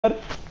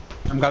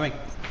I'm coming.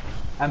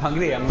 I'm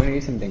hungry. I'm gonna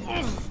eat something.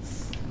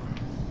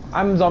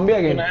 I'm zombie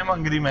again. I'm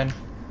hungry, man.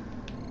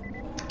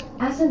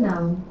 As a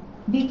noun,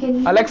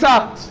 beacon.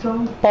 Alexa,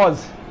 strong.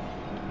 pause.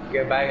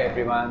 Okay, bye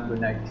everyone.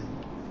 Good night.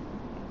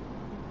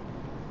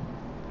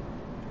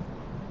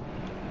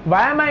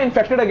 Why am I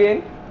infected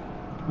again?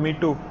 Me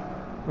too.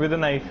 With a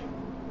knife.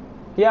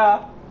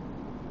 Yeah.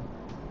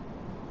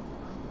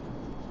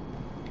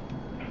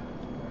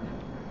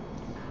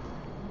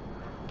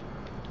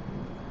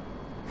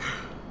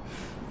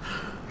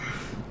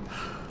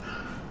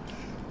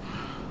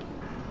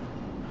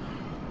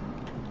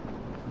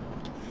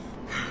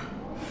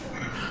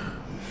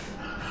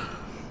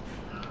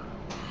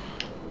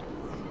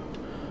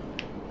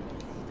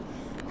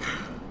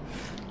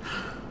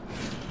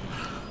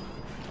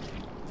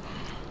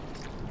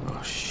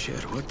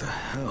 What the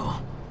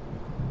hell?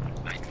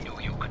 I knew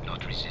you could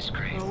not resist,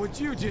 Gray. Oh, would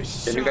you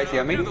just Can you guys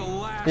hear me? You're the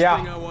last Yeah.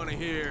 thing I want to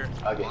hear.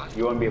 Okay,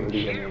 you won't be able to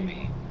hear Hear me.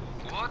 me?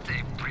 What a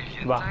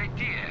brilliant Wow.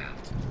 idea.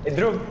 Hey,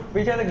 Dhruv,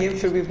 which other game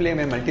should we play?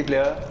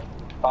 Multiplayer?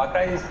 Far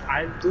Cry is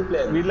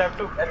two-player. We'll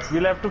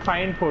have to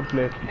find fourth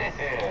place.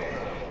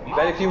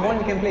 Well, if you want,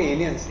 we can play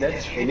Aliens.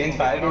 That's Aliens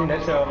Fire Team.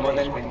 That's more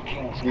than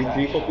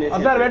 3-4 players.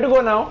 Abdar, where to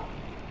go now?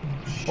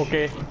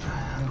 Okay.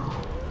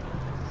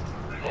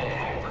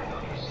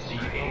 The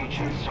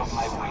agents of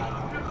my will.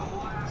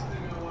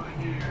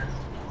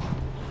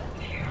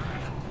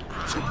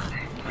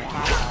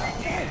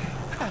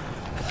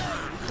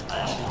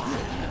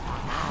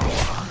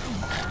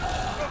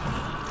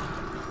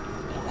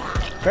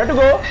 Where to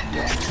go?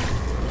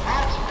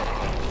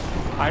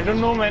 I don't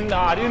know, man.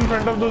 Are you in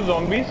front of those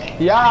zombies?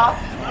 Yeah.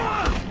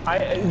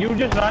 You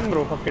just run,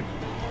 bro. Fuck it.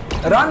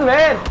 Run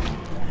where?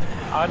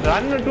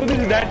 Run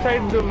to that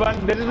side.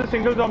 There is a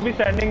single zombie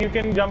standing. You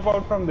can jump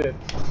out from there.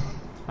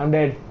 I'm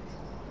dead.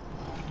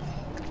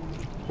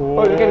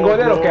 Oh, you can go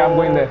there? Bro. Okay, I'm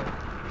going there.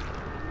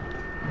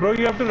 Bro,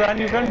 you have to run.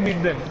 You can't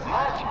beat them.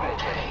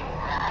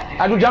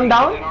 I have to jump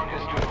down?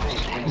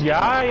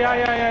 Yeah.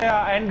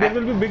 And there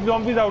will be big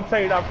zombies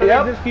outside. After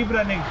Yep. that, just keep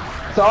running.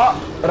 So,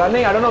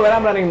 running. I don't know where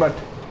I'm running, but.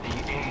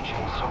 The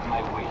agents of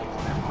my will.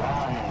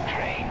 Run,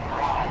 train,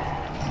 run.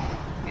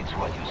 It's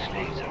what you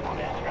slaves are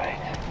good at,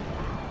 right?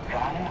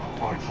 Run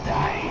or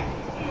die.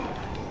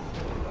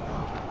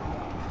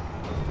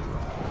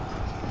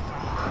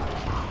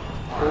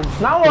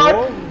 Now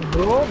what?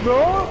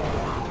 Bro.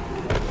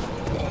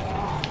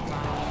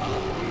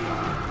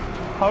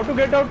 How to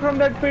get out from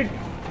that pit?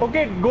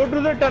 Okay, go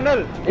to the tunnel.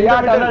 In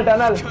Yeah, the middle.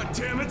 tunnel. God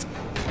damn it!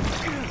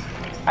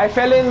 I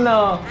fell in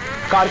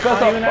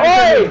carcass of. even I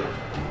fell Oi!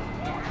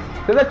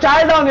 There's a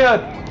child down here.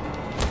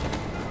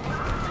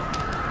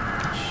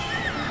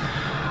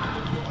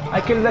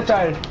 I killed the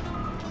child.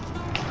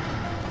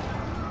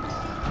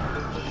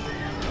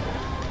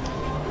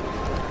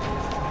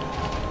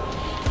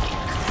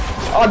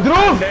 Oh,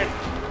 Dhruv! Dead.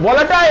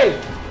 Volatile!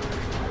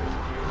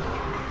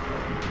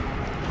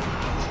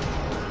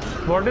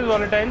 What is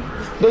volatile?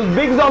 Those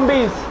big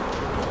zombies.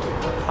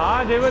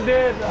 They were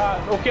there.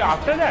 Okay,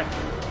 after that.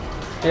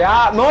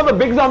 Yeah, no, the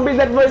big zombies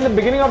that were in the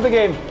beginning of the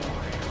game.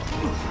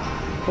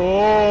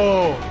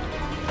 Oh,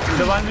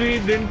 the ones we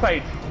didn't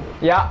fight.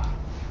 Yeah.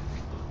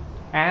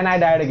 And I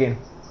died again.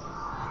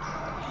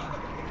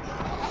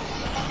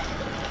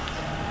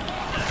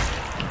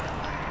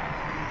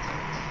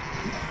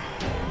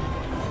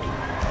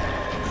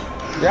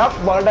 Yep,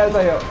 volatiles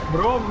are here.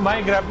 Bro,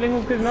 my grappling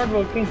hook is not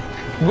working.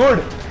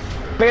 Good.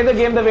 Play the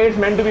game the way it's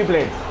meant to be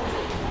played.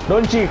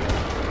 Don't cheat.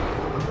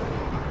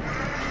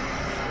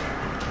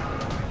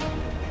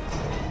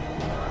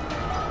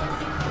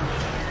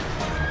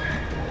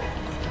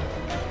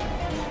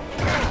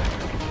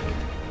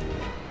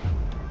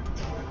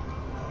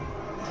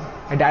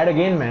 I died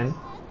again, man.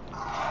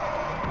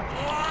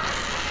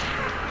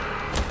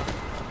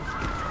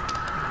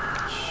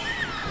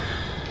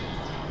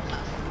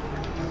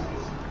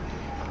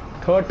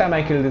 Third time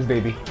I killed this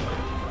baby.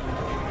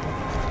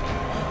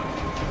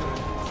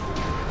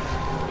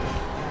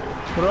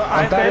 Bro,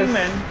 I That fell, is-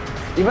 man.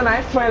 Even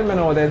I fell, man,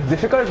 over there. It's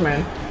difficult,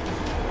 man.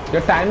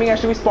 Your timing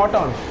has to be spot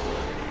on.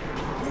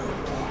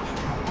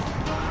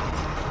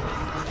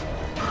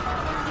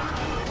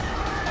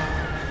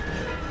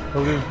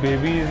 Bro, this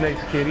baby is like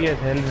scary as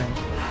hell, man.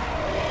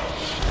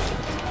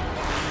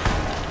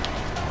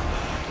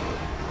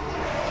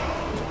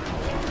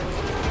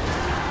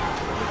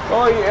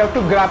 Oh, you have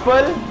to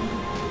grapple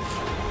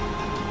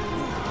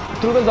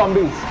through the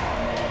zombies.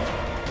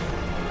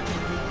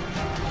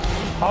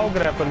 How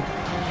grapple?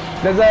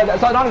 There's a,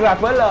 so not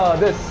grapple,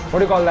 this, what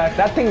do you call that?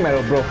 That thing,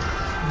 bro.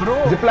 Bro,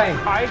 Zipline.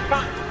 I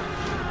can't.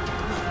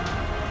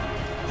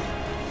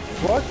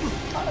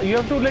 What? You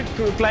have to like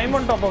climb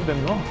on top of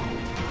them, no?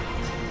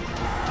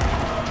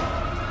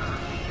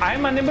 I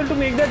am unable to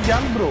make that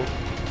jump, bro.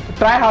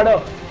 Try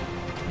harder.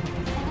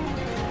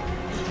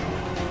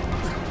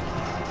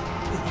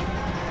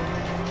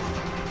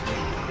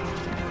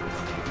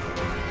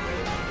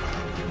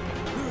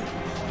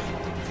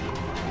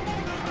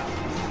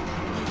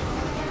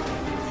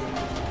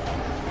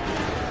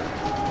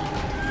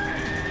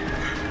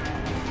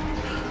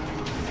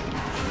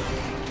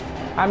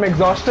 I'm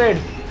exhausted.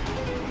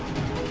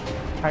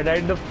 I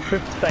died the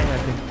 5th time, I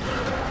think.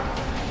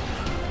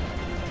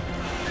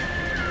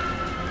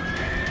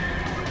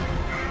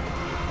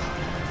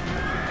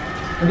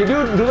 Did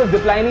you do the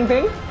ziplining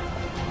thing?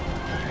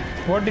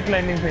 What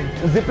declining thing?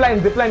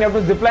 Zipline. You have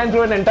to zipline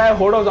through an entire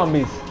horde of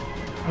zombies.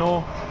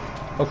 No.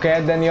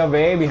 Okay, then you're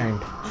way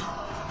behind.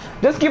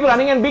 Just keep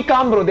running and be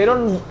calm, bro. They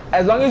don't.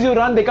 As long as you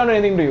run, they can't do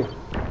anything to you.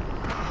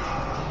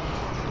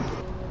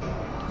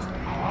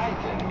 Quite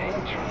an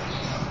entrance.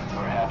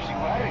 Perhaps you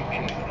are a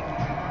king.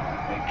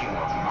 A king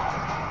of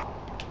mine.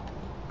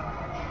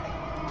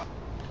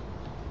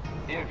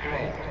 Dear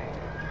Crane,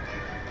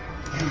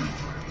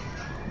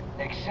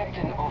 accept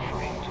an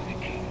offering to the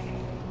king.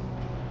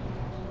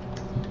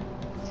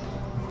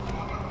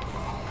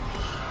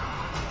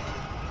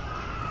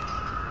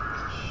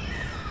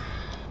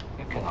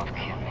 You cannot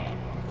kill me.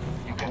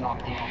 You cannot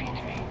defeat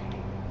me.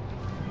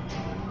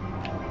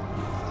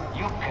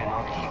 You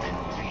cannot even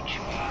reach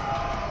me.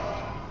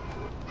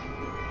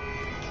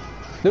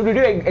 Dude, did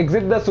you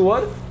exit the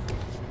sewer?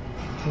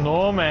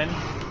 No, man.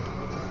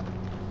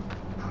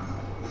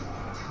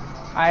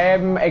 I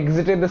am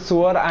exited the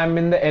sewer. I'm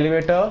in the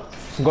elevator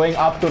going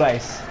up to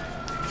RAIS.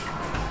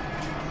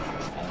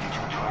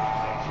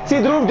 See,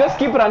 Dhruv, just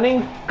keep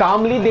running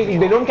calmly.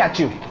 They don't catch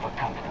you.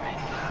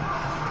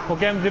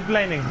 Okay, I'm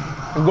ziplining.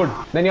 Good.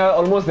 Then you're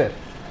almost there.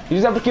 You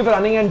just have to keep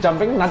running and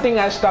jumping. Nothing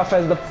as tough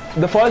as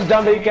the first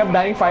jump where you kept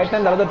dying 5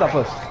 times. That was the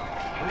toughest.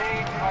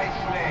 Played by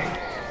slaves.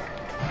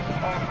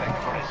 Perfect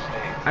for a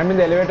slave. I'm in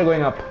the elevator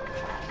going up.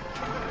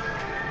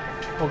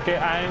 Okay,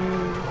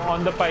 I'm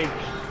on the pipes.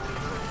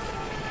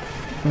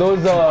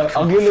 Those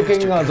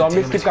ugly-looking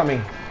zombies keep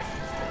coming.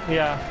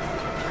 Yeah.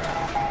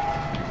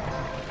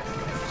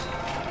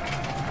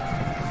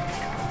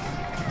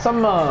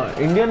 Some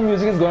Indian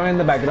music is going on in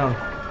the background.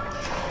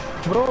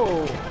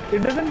 Bro, it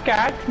doesn't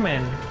catch,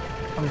 man.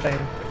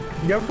 Sometimes.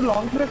 You have to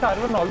long press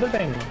R1 all the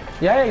time.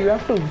 Yeah, you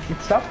have to.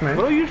 It's tough, man.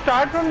 Bro, you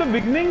start from the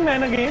beginning,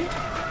 man, again.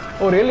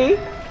 Oh, really?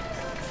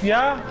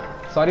 Yeah.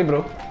 Sorry,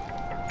 bro.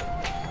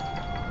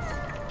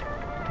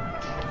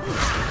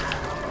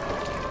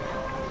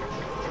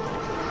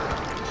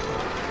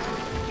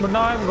 But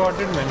now I've got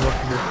it, man. What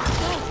to do?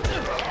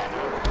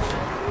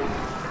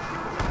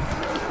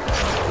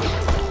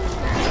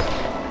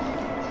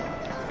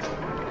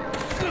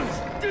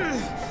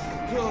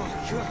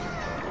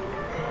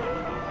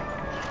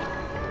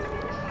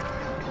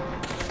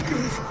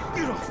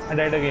 I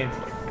died again.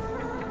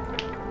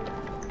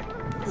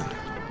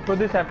 So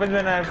this happens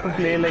when I have to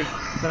play, like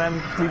when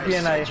I'm sleepy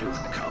and I still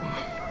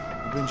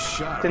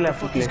have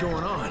to play.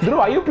 Dhruv,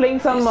 are you playing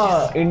some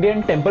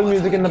Indian temple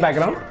music in the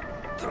background?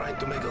 Trying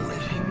to make a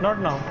living. Not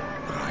now.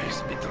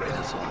 RAIS betrayed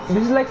us all.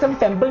 This is like some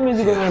temple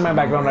music going on in my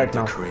background right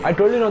now. I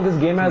told you, this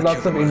game has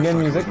lots of Indian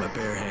music. With my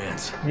bare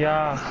hands.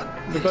 Yeah,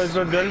 because it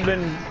was built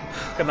in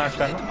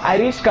Karnataka. No? I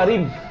reached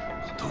Karim.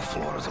 2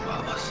 floors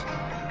above us.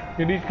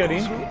 You reach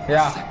Karim?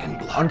 Yeah,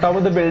 on top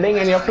of the building,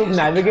 and you have to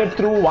navigate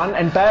through one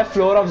entire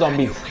floor of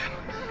zombies.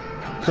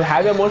 So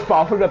have your most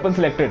powerful weapon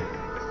selected,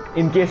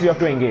 in case you have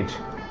to engage.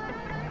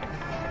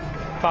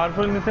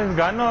 Powerful in the sense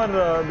gun or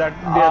that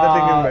the other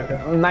thing is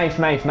better? Knife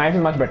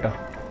is much better.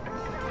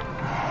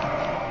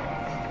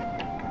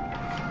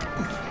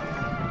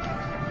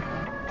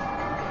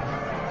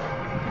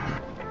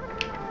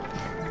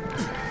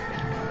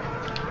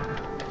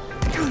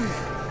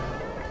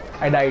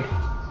 I died.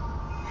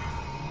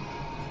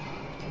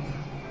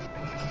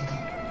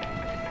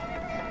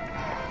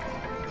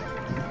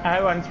 I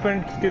have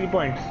unspent skill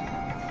points.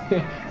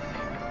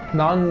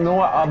 Now, no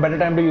better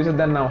time to use it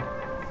than now.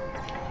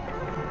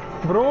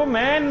 Bro,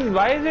 man,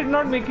 why is it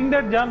not making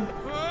that jump?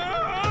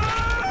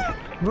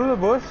 Bro,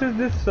 the worst is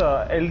this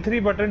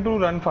L3 button to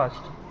run fast.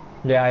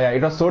 Yeah,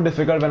 it was so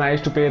difficult when I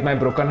used to play with my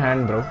broken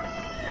hand, bro.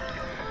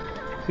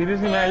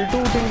 Seriously, my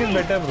L2 thing is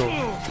better, bro.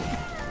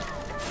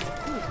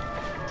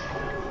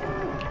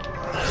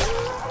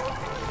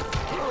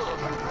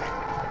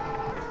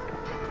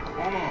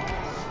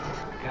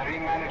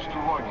 Karim managed to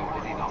warn you,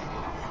 did he not?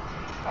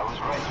 I was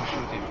right to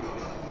shoot him.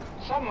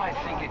 Some might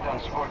think it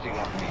unsporting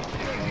of me,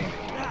 taking aim.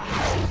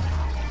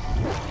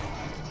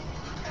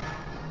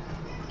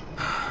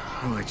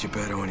 I liked you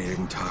better when you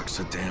didn't talk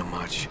so damn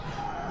much.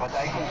 But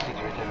I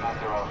consider it a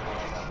matter of,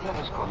 let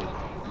us call it,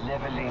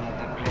 leveling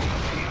the playing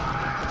field.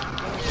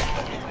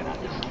 That you can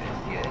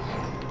understand, yes?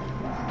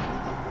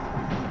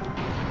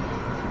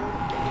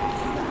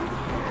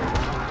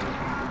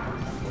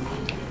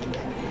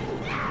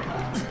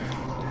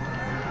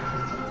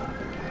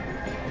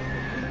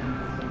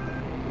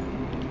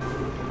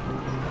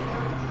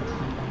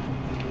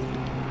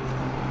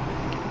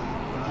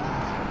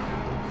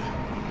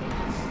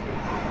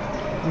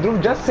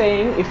 Dhruv, just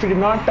saying, if we did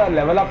not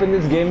level up in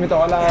this game with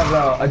all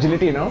our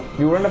agility,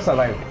 we wouldn't have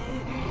survived.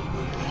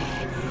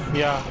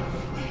 Yeah.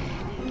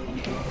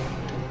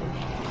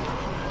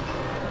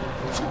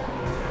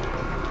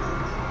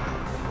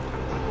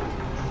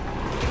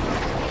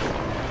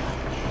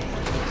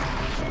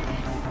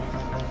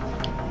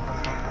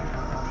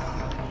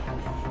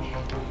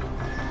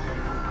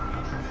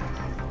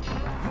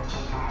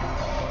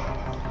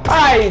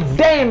 die!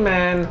 Damn,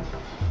 man!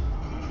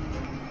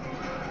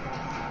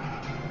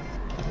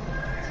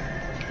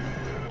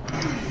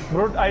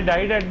 Bro, I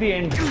died at the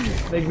end.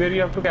 Like where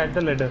you have to catch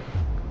the ladder.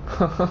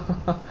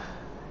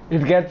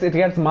 It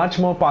gets much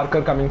more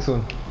Parker coming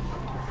soon.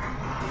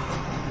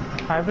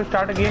 I have to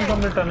start again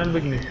from the tunnel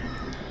beginning.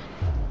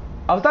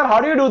 Avatar, how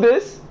do you do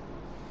this?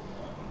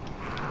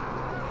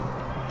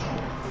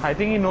 I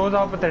think he knows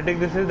how pathetic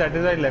this is, that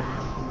is why I left.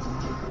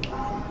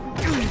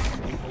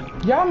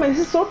 Yeah, man, this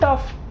is so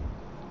tough.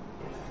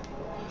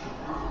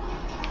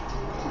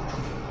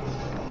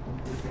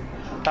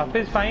 Tough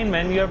is fine,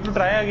 man. You have to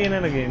try again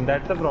and again.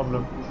 That's the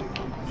problem.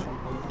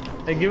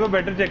 I give a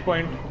better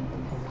checkpoint.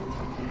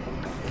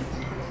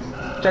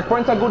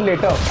 Checkpoints are good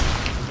later.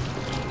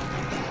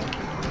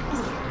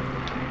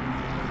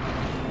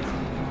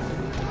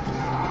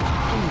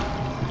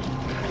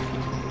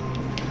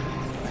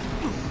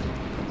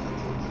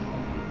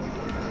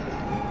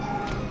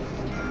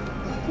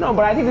 No,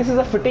 but I think this is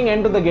a fitting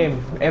end to the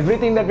game.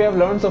 Everything that we have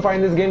learned so far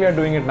in this game, we are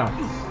doing it now.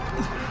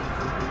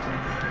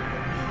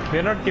 We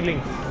are not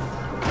killing.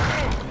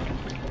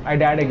 I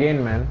died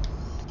again, man.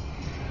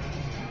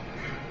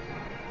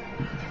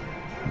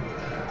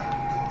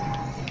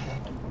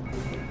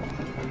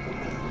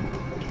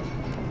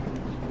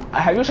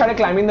 Have you started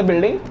climbing the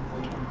building?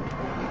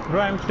 Bro,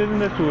 I'm still in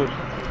the sewers.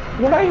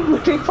 What are you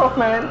waiting for,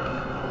 man?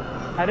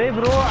 Arey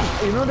bro,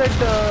 you know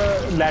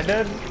that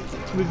ladder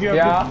which you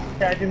have to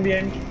catch in the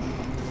end?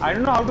 I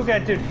don't know how to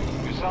catch it.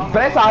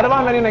 Press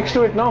R1 when you're next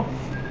to it, no?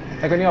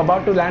 Like when you're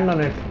about to land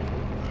on it.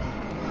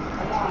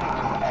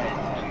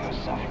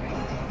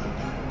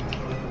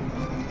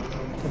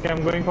 Okay,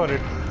 I'm going for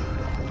it.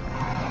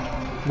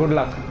 Good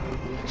luck.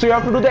 So you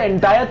have to do the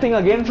entire thing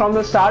again from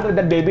the start with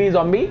that baby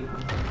zombie?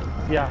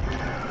 Yeah.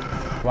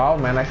 Wow,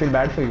 man, I feel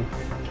bad for you.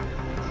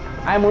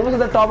 I'm almost at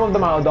the top of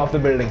the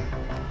building.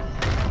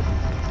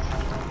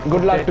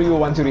 Good luck to you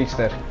once you reach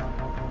there.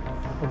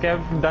 Okay,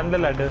 I've done the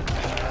ladder.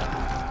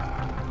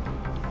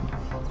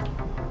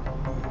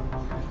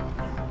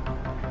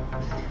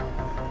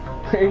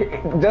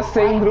 Just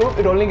saying through,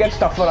 it only gets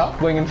tougher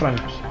going in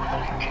front.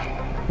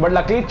 But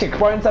luckily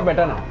checkpoints are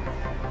better now.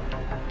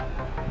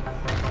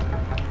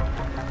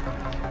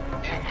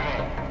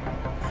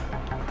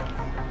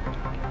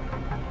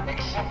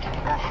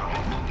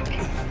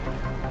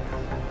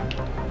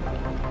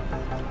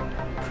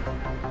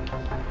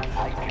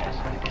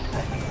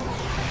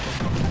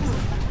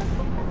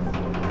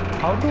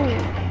 How to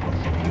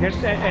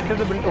enter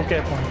the building?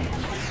 Okay, fine.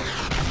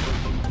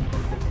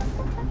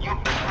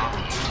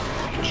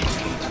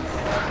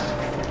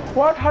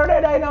 What? How did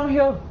I die now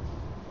here?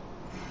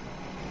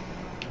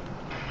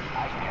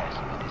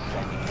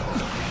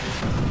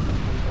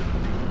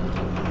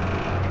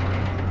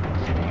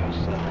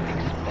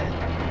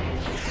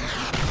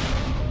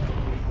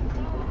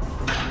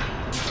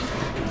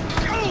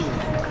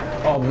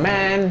 Oh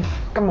man,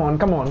 come on,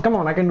 come on, come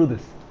on, I can do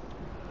this.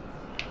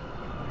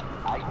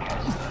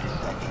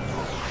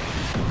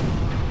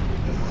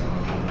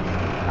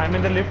 I'm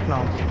in the lift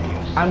now.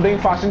 I'm doing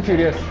Fast and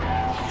Furious.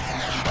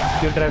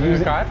 You're driving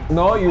a car?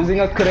 No,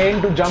 using a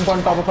crane to jump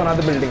on top of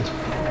another building.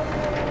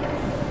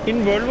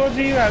 In World War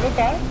III you have a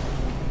car?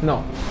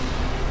 No.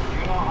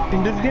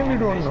 In this game you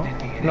don't know?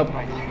 Nope.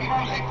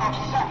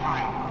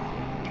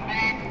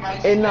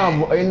 In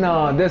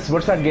this,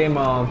 what's that game?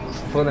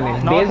 For the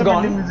name? Now Days the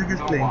Gone. Indian music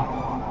is playing.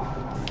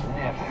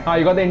 Ah,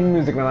 you got the Indian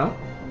music now.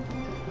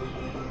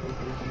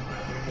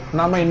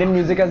 Now my Indian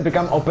music has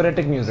become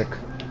operatic music.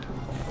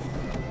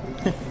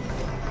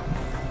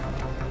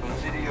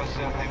 Consider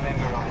yourself a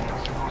member of an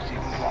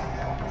exclusive club.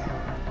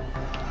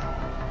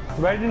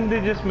 Why didn't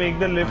they just make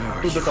the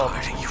lift to the top?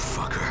 You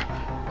fucker.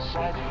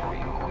 Sad for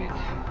you, it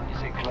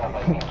is a club I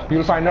never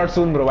You'll find out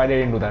soon, bro, why they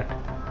didn't do that.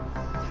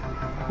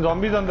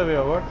 Zombies on the way,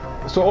 or what?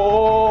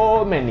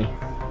 So many.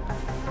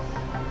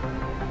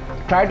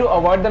 Try to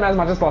avoid them as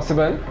much as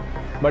possible,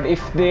 but if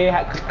you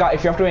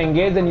have to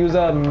engage, then use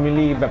a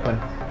melee weapon.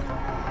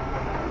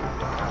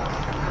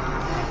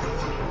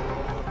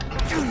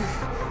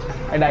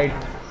 I died.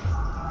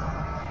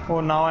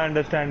 Oh, now I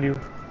understand you.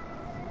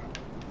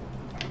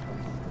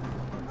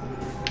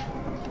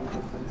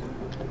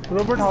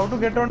 Bro, but how to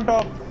get on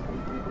top?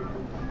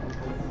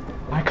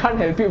 I can't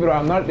help you, bro.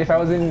 I'm not. If I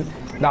was in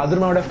the other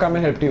room, I would have come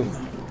and helped you.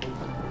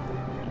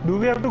 Do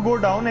we have to go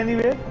down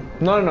anywhere?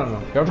 No.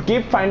 You have to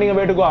keep finding a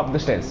way to go up the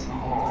stairs.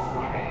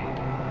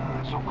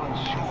 so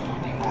consumed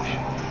with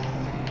emotion.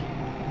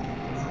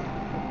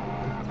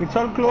 It's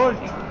all closed.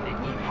 The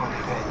need for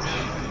revenge.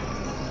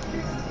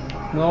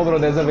 No, bro.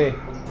 There's a way.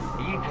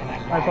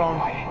 I found.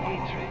 My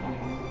hatred.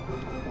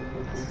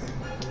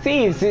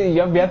 See, we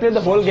have played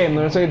the whole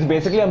game, so it's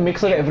basically a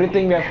mix of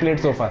everything we have played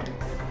so far.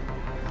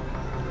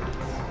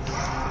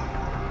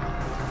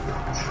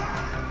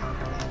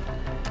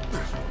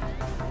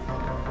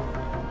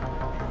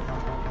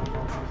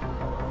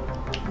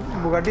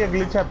 Bugatti, a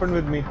glitch happened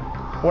with me.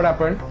 What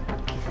happened?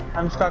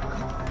 I'm stuck.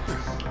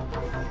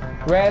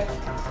 Where?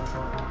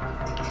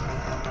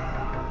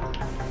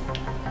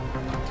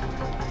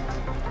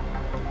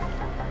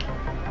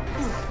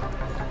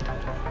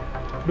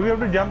 Do we have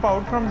to jump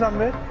out from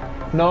somewhere?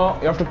 No,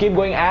 you have to keep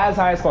going as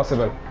high as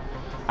possible.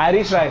 I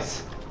reached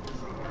RAIS.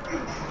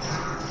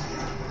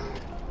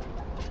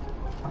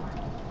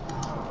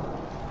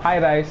 Hi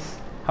RAIS,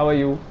 how are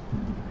you?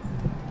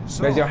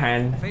 So, Where's your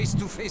hand? Face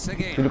to face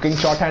again. You're looking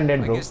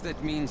short-handed, I bro. guess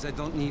that means I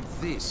don't need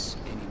this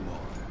anymore.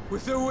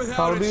 With or without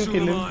How do you kill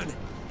him? Suleiman,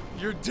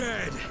 you're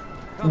dead.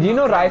 Do you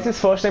know RAIS's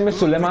first name is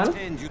Suleiman?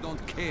 Pretend you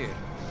don't care.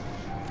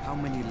 How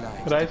many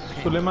lives? RAIS,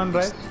 depend Suleiman on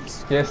RAIS?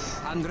 this? Yes.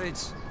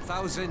 Hundreds,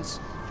 thousands,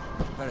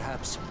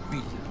 perhaps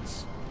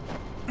billions.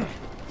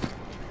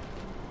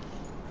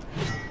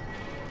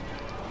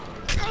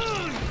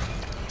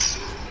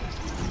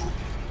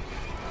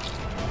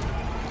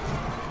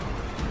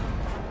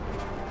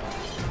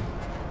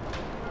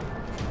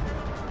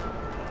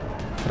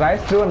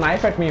 RAIS threw a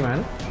knife at me,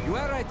 man. You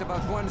are right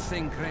about one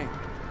thing, Crane.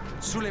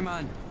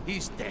 Suleiman,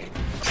 he's dead.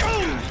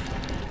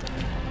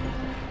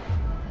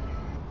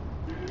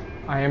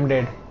 I am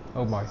dead.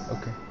 Oh boy,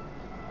 okay.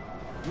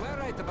 You are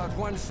right about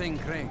one thing,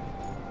 Crane.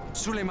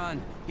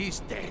 Suleiman, he's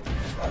dead.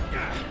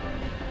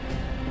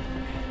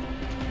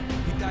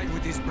 He died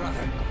with his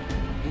brother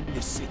in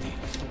this city.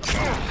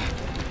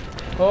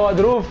 Oh,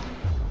 Dhruv.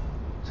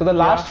 So the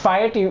last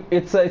fight,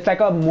 it's like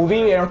a movie.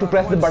 You have to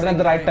press the button at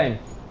the right time.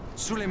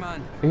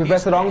 Suleiman, If you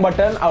press the wrong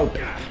button, out.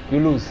 You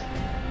lose.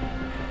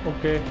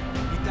 Okay.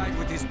 he died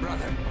with his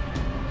brother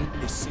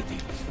in this city.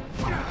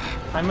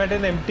 I'm at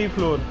an empty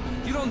floor.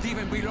 You don't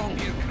even belong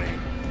here, Crane.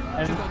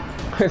 And You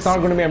don't. It's not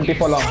going to be empty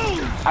for long.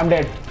 I'm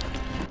dead.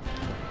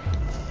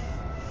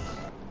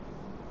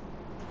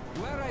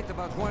 You are right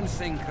about one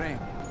thing, Crane.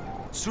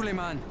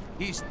 Suleiman,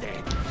 he's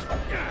dead.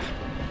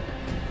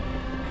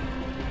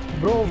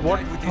 bro, what?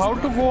 How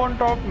to go on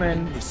top,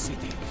 man? This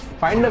city.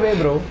 Find a way,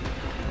 bro.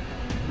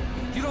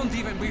 You don't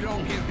even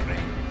belong here,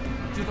 Crane.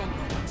 You don't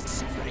know what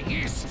suffering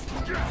is.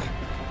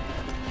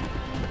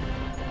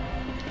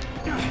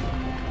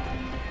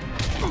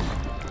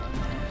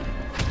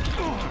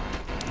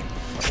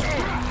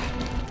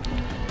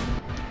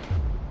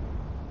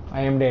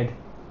 I am dead.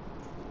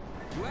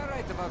 You are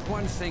right about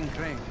one thing,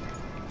 Crane.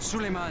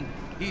 Suleiman,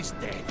 he's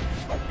dead.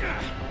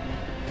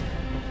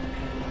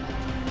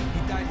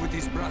 He died with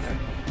his brother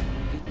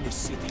in this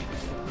city.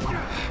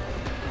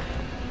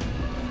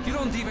 You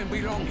don't even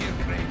belong here,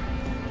 Crane.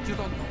 You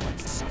don't know what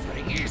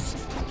suffering is.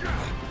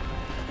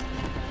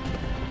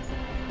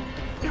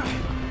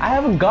 I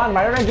have a gun.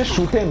 Why don't I just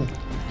shoot him?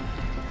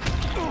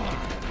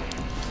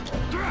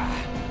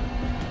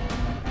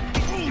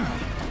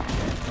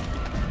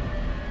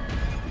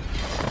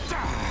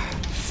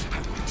 I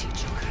will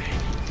teach you, Crane.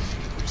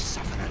 You will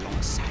suffer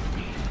alongside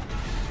me.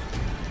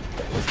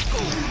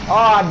 Oh,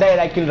 I died.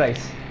 I killed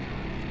RAIS.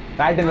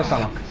 Right in the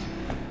stomach.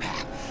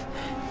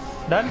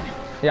 Done?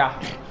 Yeah.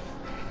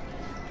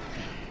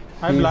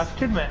 I He's-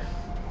 blasted, man.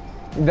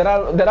 There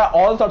are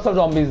all sorts of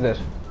zombies there.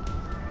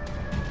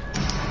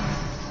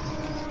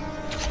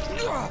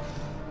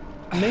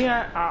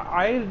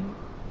 I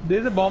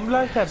there's a bomb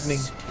blast happening.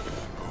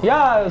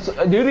 Yeah.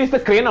 So, do you reach the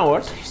crane or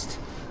what?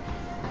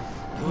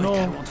 No.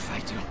 I won't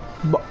fight you.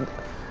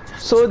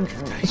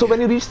 So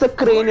when you reach the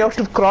crane, you have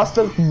to cross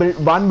the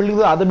one building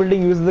to the other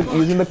building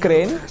using the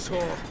crane,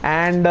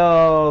 and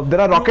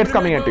there are rockets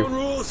coming at you.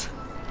 Rules.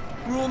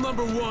 Rule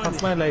number one.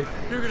 Fuck my life.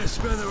 You're gonna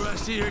spend the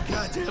rest of your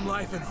goddamn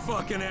life in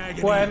fucking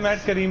agony. Oh, I'm at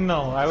Kareem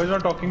now. I was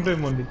not talking to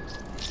him only.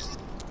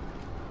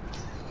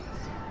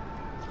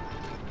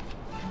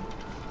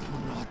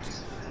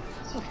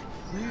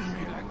 Leave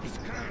me like this,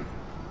 Crane.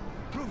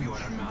 Prove you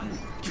are a man.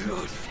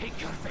 Good.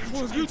 Take your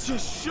vengeance. Will you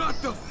just shut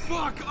the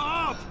fuck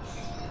up?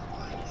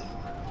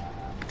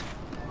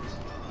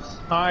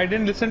 I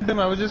didn't listen to him.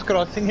 I was just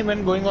crossing him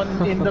and going on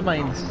in the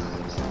mines.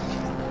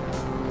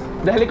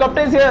 The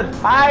helicopter is here.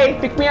 Hi,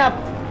 pick me up.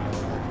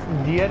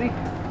 GRE?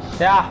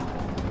 Yeah.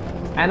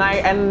 And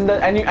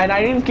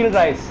I didn't kill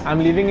RAIS. I'm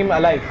leaving him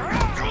alive.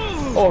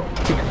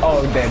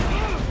 Oh, dead.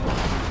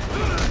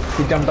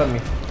 He jumped on me.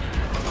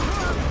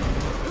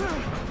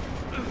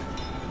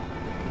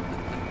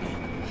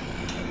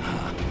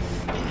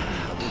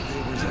 The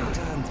tables have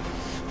turned.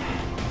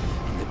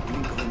 In the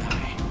blink of an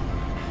eye.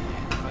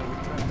 If I were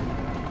trapped in a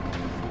ground,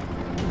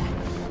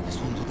 this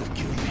one would have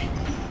killed me.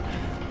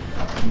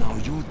 Now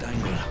you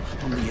dangle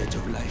on the edge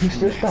of life He's and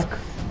still death. stuck.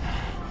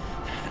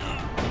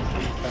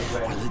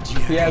 While the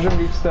GRE He hasn't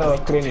reached the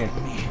crane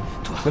yet. me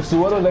to The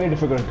sewer was very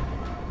difficult.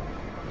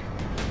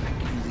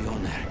 give you the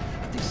honor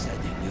of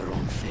deciding your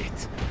own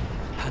fate.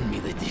 Hand me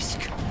the disc,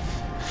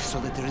 so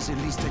that there is at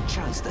least a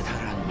chance that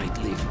Haran might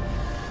live.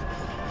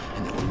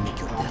 And I will make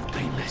your death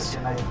painless.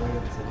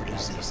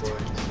 Resist.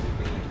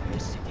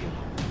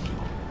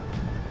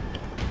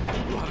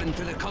 You have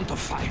until the count of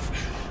 5.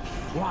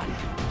 1.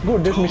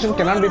 Good, this mission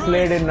cannot be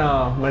played in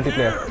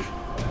multiplayer.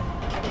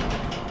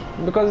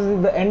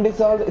 Because the end is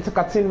it's a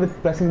cutscene with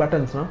pressing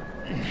buttons, no?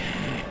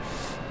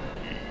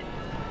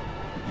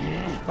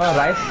 Oh,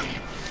 RAIS.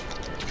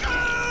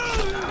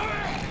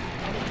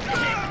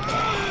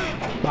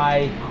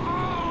 Bye.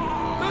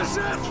 Let's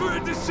ask for a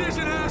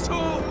decision,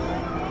 asshole!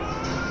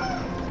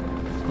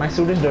 My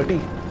suit is dirty.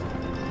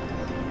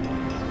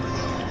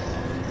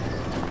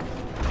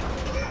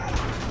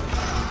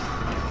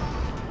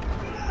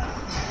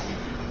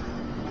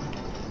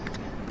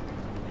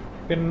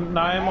 Okay,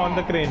 now I'm on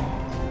the crane.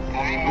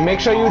 Make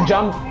sure you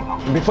jump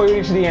before you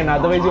reach the end,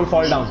 otherwise you'll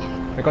fall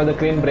down because the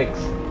crane breaks.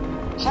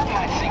 Some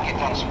might think it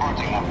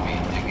unsporting of me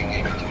taking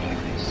aim at you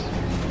like this.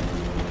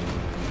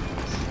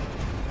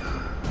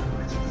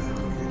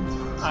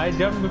 I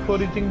jumped before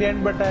reaching the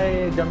end, but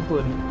I jumped too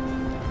early.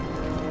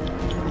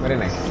 Very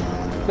nice.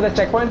 So the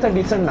checkpoints are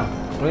decent now.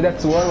 Only that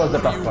sewer was the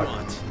tough part.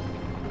 RAIS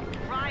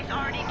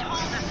already told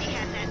us he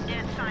had that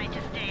dead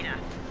scientist data.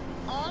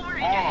 All we're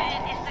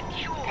interested in is the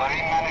cure. Karim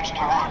managed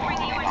to work Offering with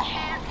you me a enough.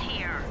 chance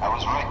here. I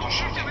was right to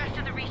shoot Leave the him. rest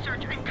of the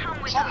research and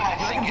come with Some us.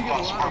 might I think can it give you a lot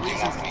of unsporting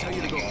reasons of to me tell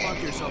you to go taking fuck aim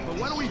at yourself, but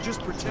why don't we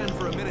just pretend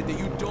for a minute that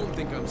you don't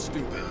think I'm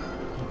stupid?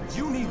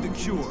 You need the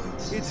cure.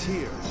 It's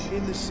here,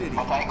 in the city,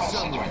 But I consider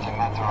somewhere. it a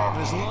matter of...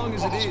 And as long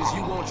as it is,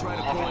 you won't try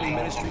to pull any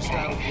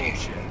ministry-style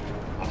bullshit.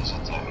 What does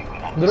it tell me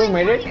when I'm... Dhruv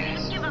made it. You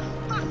don't give a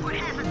fuck what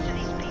happens to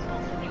these people.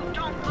 You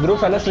don't Dhruv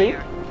fell belong asleep.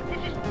 here.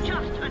 This is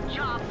just a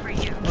job for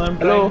you. I'm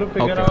Hello? trying to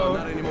figure Okay. out.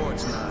 Not anymore,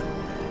 it's not.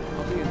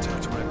 I'll be in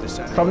touch when I've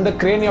decided. From the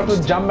crane you have to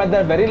jump at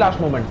the very last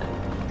moment.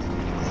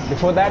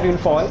 Before that you'll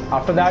fall.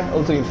 After that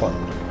also you'll fall.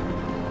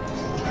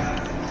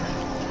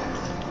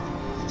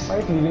 Why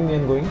is it leaving me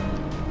and going?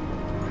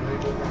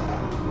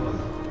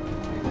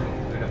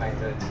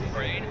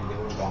 Crane?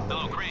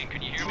 Hello, Crane.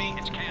 Can you hear me?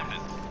 It's Camden.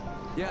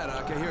 Yeah,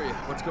 Doc, I hear you.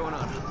 What's going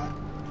on?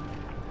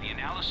 The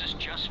analysis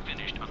just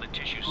finished on the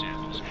tissue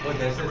samples. Oh,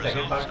 there's The a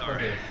second results part for are-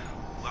 this.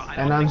 well, I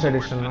don't Enhanced think the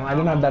edition. word No, I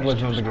don't have that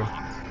version of the game.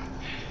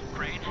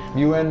 Crane,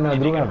 You and you Dhruv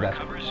think have it that.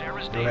 recovers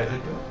Sarah's Dhruv data? has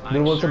it too? I'm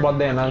Dhruv also bought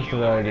the certain enhanced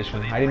you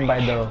edition. I didn't buy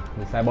the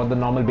this. I bought the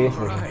normal base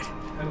version. Alright.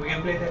 We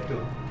can play that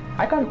too.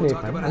 I can't play it,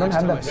 talk man. about I it don't next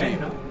have time I that. see you.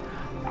 No?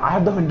 I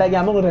have the entire game.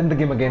 I'm not gonna rent the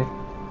game again.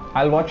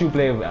 I'll watch you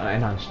play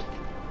enhanced.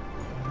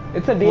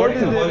 It's a What DLC.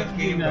 is The there whole in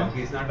game the now.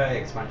 He's not an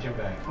expansion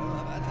pack.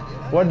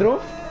 What,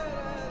 Dhruv?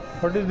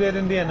 What is there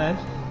in the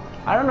enhanced?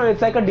 I don't know.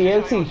 It's like a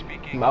DLC.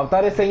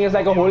 Avatar is saying it's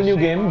like a whole new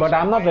game, but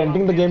I'm not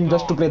renting the game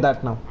just to play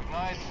that now.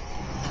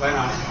 Why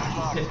not?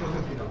 It's just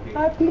 250 complete.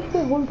 I played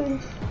the whole thing.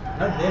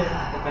 Not there.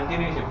 The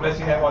continuation. Plus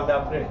you have all the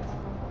upgrades.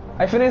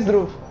 I finished,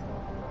 Dhruv.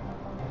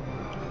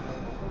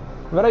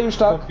 Where are you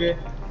stuck? Okay.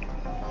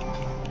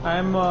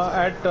 I'm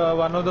at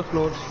one of the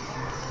floors.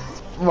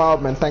 Wow,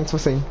 man. Thanks for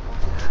saying.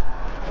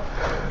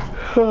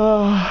 Just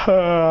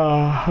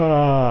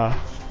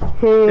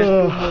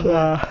 2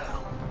 more.